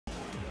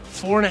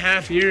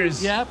4.5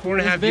 years. Yeah,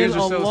 4.5 years or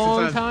so. It's been a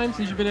long time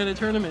since you've been at a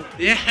tournament.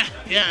 Yeah,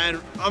 and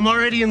I'm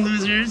already in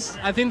losers.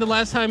 I think the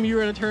last time you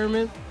were at a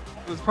tournament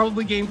was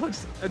probably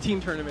Gamebreakerz, a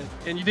team tournament,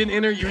 and you didn't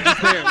enter, you were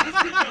just there.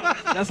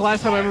 That's the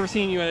last time I've ever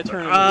seen you at a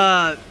tournament.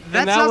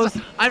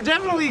 I've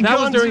definitely that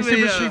gone was during to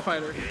Super Street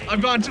Fighter.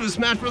 I've gone to a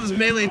Smash Bros.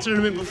 Melee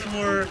tournament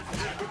before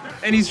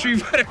any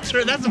Street Fighter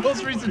tournament. That's the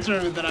most recent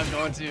tournament that I've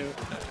gone to.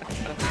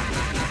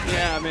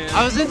 Yeah, man.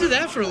 I was into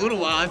that for a little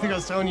while. I think I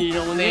was telling you, you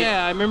know, when they...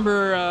 Yeah, I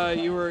remember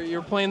you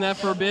were playing that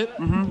for a bit.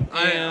 Mm-hmm.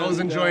 I was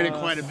enjoying it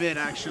quite a bit,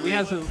 actually. We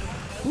had some...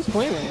 Who's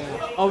playing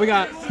that? Oh, we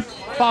got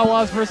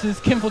Fawwaz versus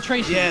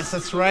Kimfiltration. Yes,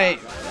 that's right.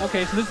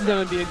 Okay, so this is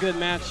going to be a good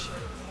match.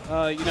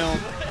 You know,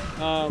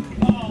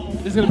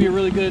 this is going to be a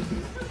really good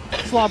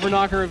slobber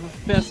knocker of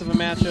a best of a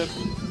matchup.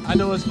 I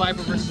know it's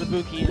Viper versus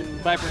Ibuki,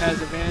 and Viper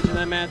has advantage in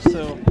that match,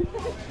 so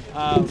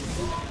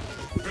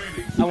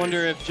I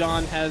wonder if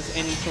John has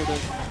any sort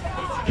of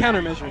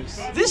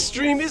countermeasures. This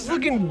stream is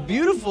looking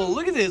beautiful.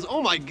 Look at this.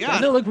 Oh my god.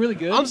 Doesn't it look really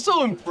good? I'm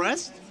so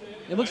impressed.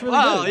 It looks really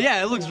good. Oh,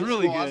 yeah, it looks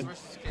really good.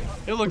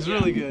 It looks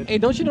really good. Hey,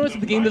 don't you notice that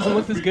the game doesn't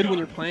look this good when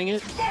you're playing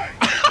it?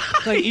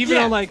 Like, even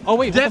on like, oh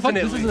wait, what the fuck?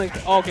 This isn't like,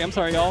 oh, okay, I'm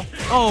sorry, y'all.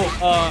 Oh,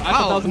 I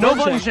thought that was a no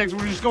button checks.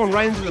 We're just going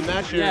right into the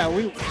match here. Yeah,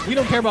 we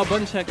don't care about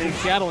button checks in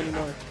Seattle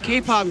anymore.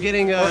 Kpop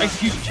getting or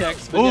execution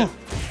checks. But yeah.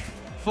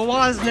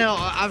 Fawwaz now,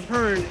 I've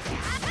heard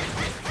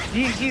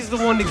he's the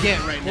one to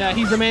get right now. Yeah,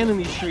 he's the man in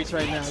these streets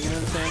right now. You know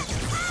what I'm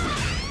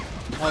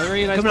saying? Oh,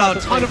 very nice. Coming out,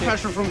 a ton of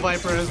pressure from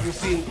Viper, as we've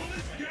seen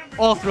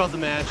all throughout the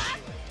match.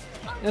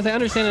 As I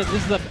understand it,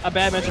 this is a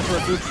bad matchup for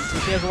Ibuki, so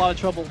she has a lot of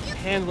trouble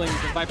handling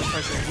the Viper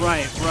pressure.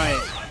 Right.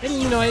 And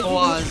you know,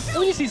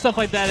 when you see stuff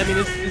like that, I mean,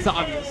 it's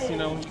obvious. You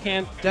know, you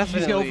can't just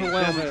get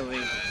overwhelmed.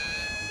 Definitely.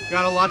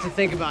 Got a lot to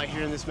think about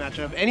here in this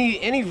matchup.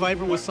 Any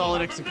Viper with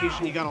solid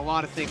execution, you got a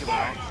lot to think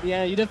about.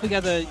 Yeah, you definitely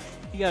gotta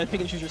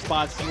pick and choose your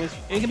spots.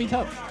 It can be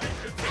tough.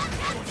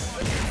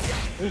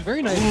 Ooh,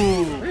 very nice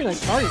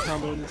target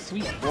combo. This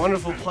sweet.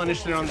 Wonderful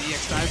punish there on the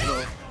EX dive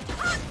throw.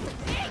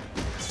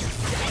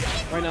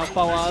 Right now,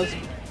 Fawwaz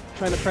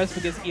trying to press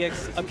against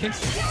EX up kicks.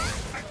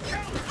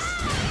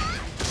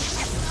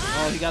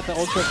 Oh, he got the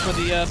ultra for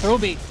the throw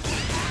bait.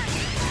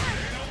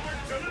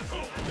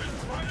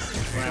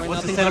 Right,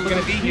 what's the setup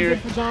going to be here?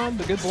 For John,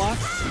 the good block.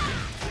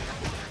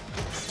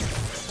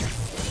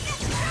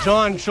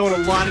 John showing a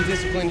lot of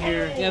discipline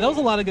here. Yeah, that was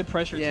a lot of good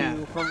pressure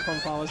too from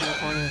Fawwaz in the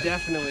corner.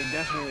 Definitely.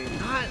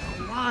 Not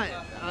a lot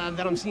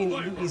that I'm seeing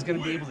he's going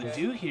to be able to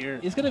do here.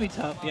 It's going to be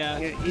tough,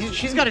 yeah.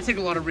 She's got to take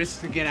a lot of risks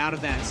to get out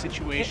of that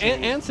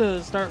situation. And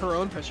to start her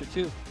own pressure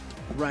too.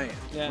 Right,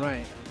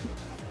 right.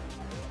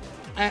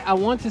 I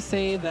want to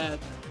say that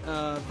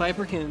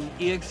Viper can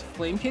EX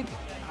flame kick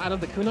out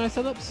of the kunai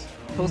setups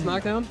post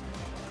knockdown.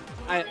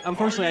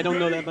 Unfortunately, I don't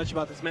know that much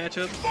about this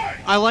matchup.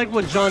 I like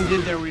what John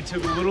did there, where he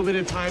took a little bit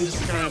of time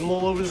just to kind of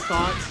mull over the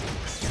thoughts.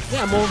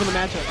 Yeah, mull over the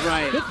matchup.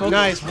 Right.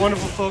 Nice,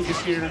 wonderful focus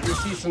here. We'll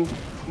see some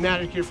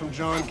magic here from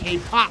John.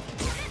 Kpop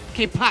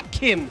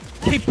Kim.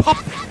 Kpop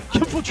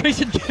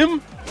Kimfiltration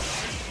Kim.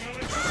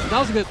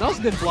 That was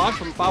a good block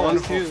from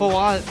Fawwaz too.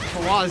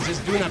 Fawwaz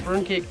just doing that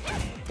burn kick,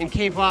 and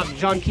Kpop,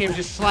 John Kim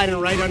just sliding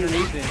right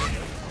underneath it.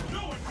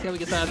 See how we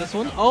get out of this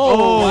one.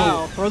 Oh,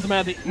 wow. Throws him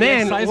out of the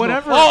man,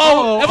 whatever.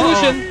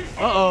 Evolution.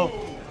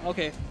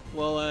 Okay.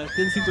 Well,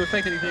 didn't seem to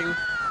affect anything.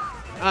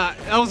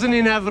 That was an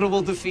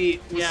inevitable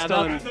defeat. Yeah,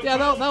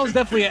 that was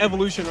definitely an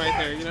evolution right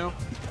there, you know?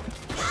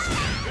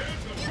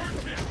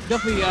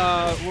 Definitely,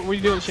 what are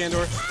you doing,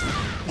 Shandor?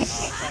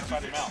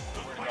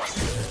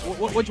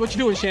 What you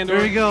doing, Shandor?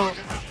 There you go.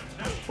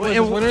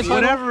 Winner's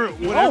whatever.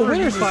 Oh,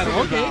 winner's final.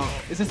 Okay.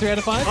 Is this 3 out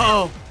of 5?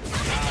 Uh-oh.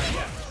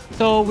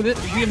 So we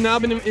have now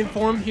been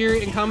informed here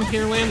in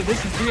Commentator Land that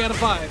this is 3 out of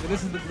 5, and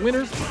this is the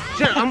winners.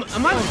 Jared,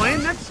 am I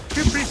playing next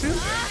pretty soon?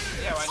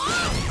 Yeah,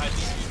 I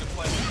just used to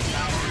play.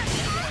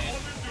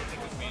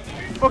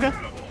 Okay.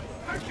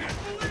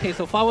 Okay,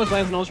 so Fawwaz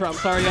lands an ultra. I'm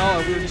sorry,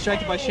 y'all. We were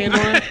distracted by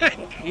Shandor.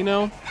 You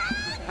know,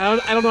 I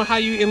don't know how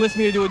you enlist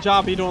me to do a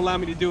job, but you don't allow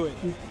me to do it.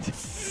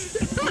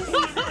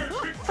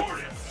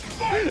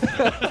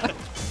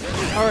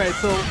 All right,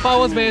 so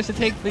Fawwaz managed to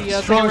take the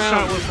strong second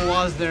round. Shot with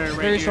Fawwaz there, right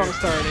Very here. strong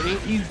start, and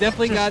he's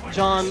definitely got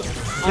John on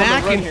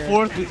back the run and here.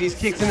 forth with these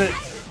kicks, and a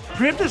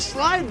preemptive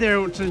slide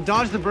there to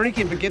dodge the burning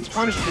kick, but gets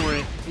punished for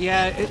it.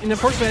 Yeah, and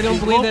unfortunately, I don't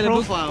believe that. I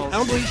don't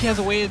believe she has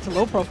a way to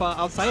low profile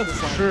outside of the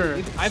slide.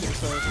 Sure. I think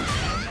so.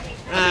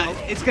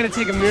 It's gonna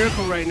take a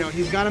miracle right now.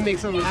 He's got to make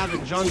something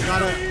happen. John's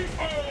gotta.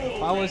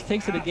 Fawwaz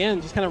takes it again,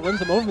 just kind of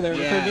runs him over there.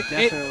 Yeah,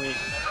 definitely.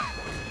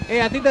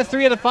 Hey, I think that's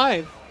 3 out of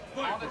 5.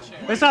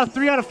 That's not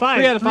 3 out of 5.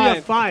 3 out of 5. 3 out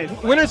of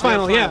 5. Winners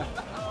final, yeah.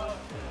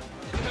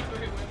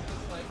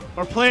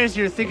 Our players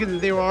here thinking that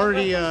they were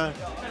already done.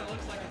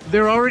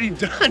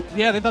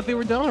 Yeah, they thought they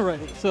were done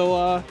already.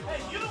 So,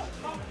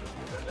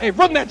 hey,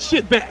 run that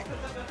shit back.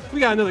 We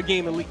got another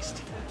game at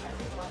least.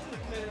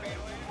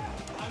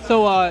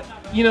 So,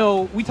 you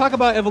know, we talk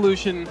about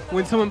evolution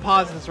when someone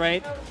pauses,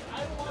 right?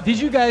 Did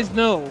you guys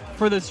know,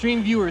 for the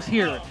stream viewers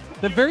here,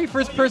 the very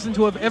first person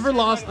to have ever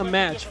lost a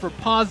match for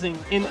pausing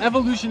in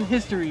evolution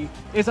history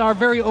is our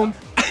very own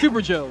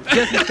Super Joe,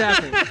 Jesse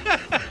Stafford.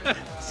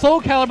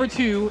 Soul Calibur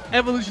 2,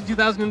 Evolution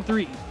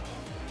 2003.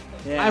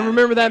 Yeah. I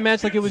remember that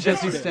match like it was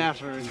Jesse yesterday.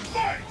 Stafford.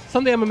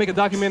 Someday I'm gonna make a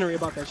documentary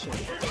about that shit.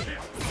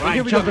 Right,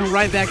 here we jumping go.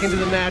 right back into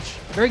the match.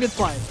 Very good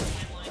slide.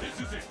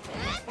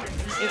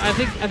 I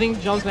think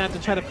John's gonna have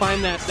to try to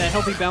find that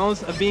healthy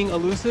balance of being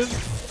elusive,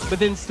 but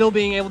then still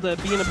being able to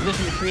be in a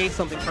position to create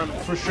something from it.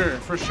 For sure,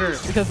 for sure.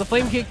 Because the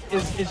flame kick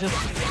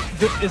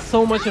is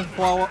so much of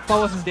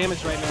Fawwaz's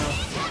damage right now.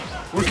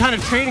 We're kind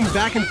of trading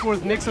back and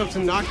forth mix-ups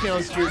and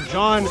knockdowns here.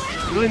 John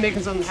really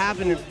making something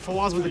happen, and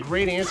Fawwaz with a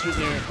great answer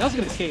there. That was a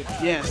good escape.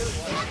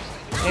 Yes.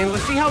 And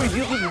let's see how he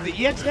deals with it.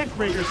 The EX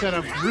neckbreaker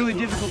setup, really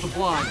difficult to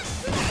block.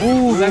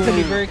 Ooh, that could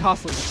be very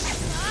costly.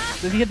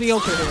 Does he hit the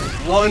ultra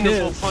here?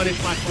 Wonderful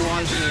punish by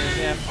Fawwaz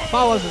here. Yeah,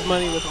 Fawwaz's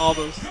money with all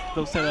those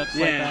setups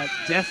like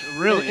that.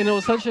 Really. And it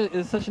was such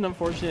an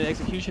unfortunate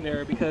execution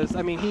error because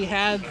I mean he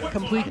had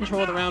complete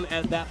control of the round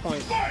at that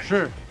point.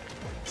 Sure.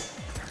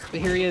 But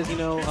here he is, you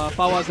know,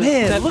 Fawwaz.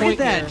 Man, that look point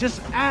at that! there. Just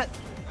at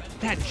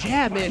that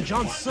jab, man.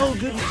 John's so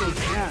good with those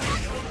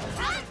jabs.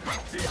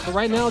 But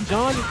right now,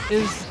 John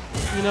is,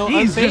 you know,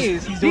 He's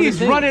unfazed. He's doing his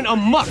thing. running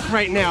amok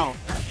right now.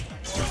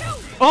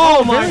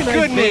 Oh my Very nice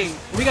goodness!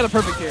 bait. We got a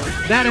perfect here.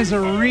 That is a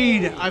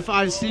read.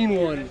 I've seen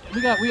one.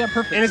 We got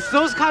perfect. And it's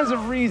those kinds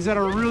of reads that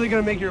are really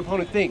gonna make your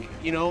opponent think.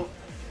 You know.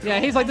 Yeah,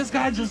 he's like, this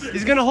guy just.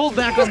 He's gonna hold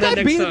back on that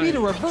next beat time. me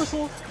to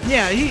reversal.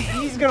 Yeah,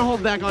 he's gonna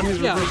hold back on his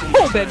Yeah, reversal.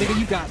 hold that nigga,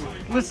 you got me.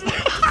 Listen.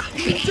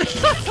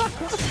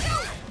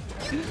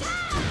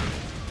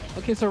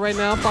 Okay, so right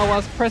now,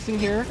 Fawwaz pressing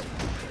here.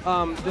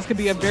 This could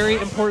be a very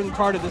important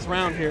part of this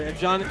round here. If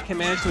John can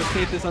manage to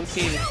escape this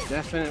unscathed.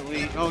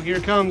 Definitely. Oh, here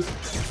it comes.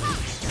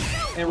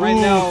 And right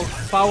now,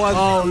 Fawwaz.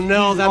 Oh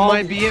no, that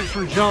might be it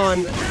for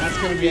John. That's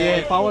gonna be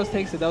it. Fawwaz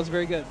takes it. That was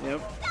very good.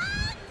 Yep.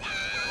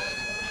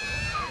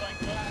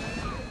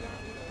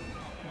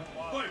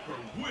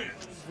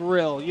 For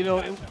real, you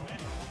know,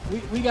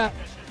 we got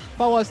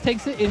Fawwaz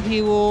takes it, and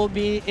he will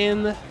be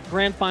in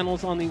grand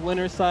finals on the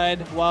winner's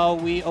side while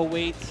we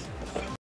await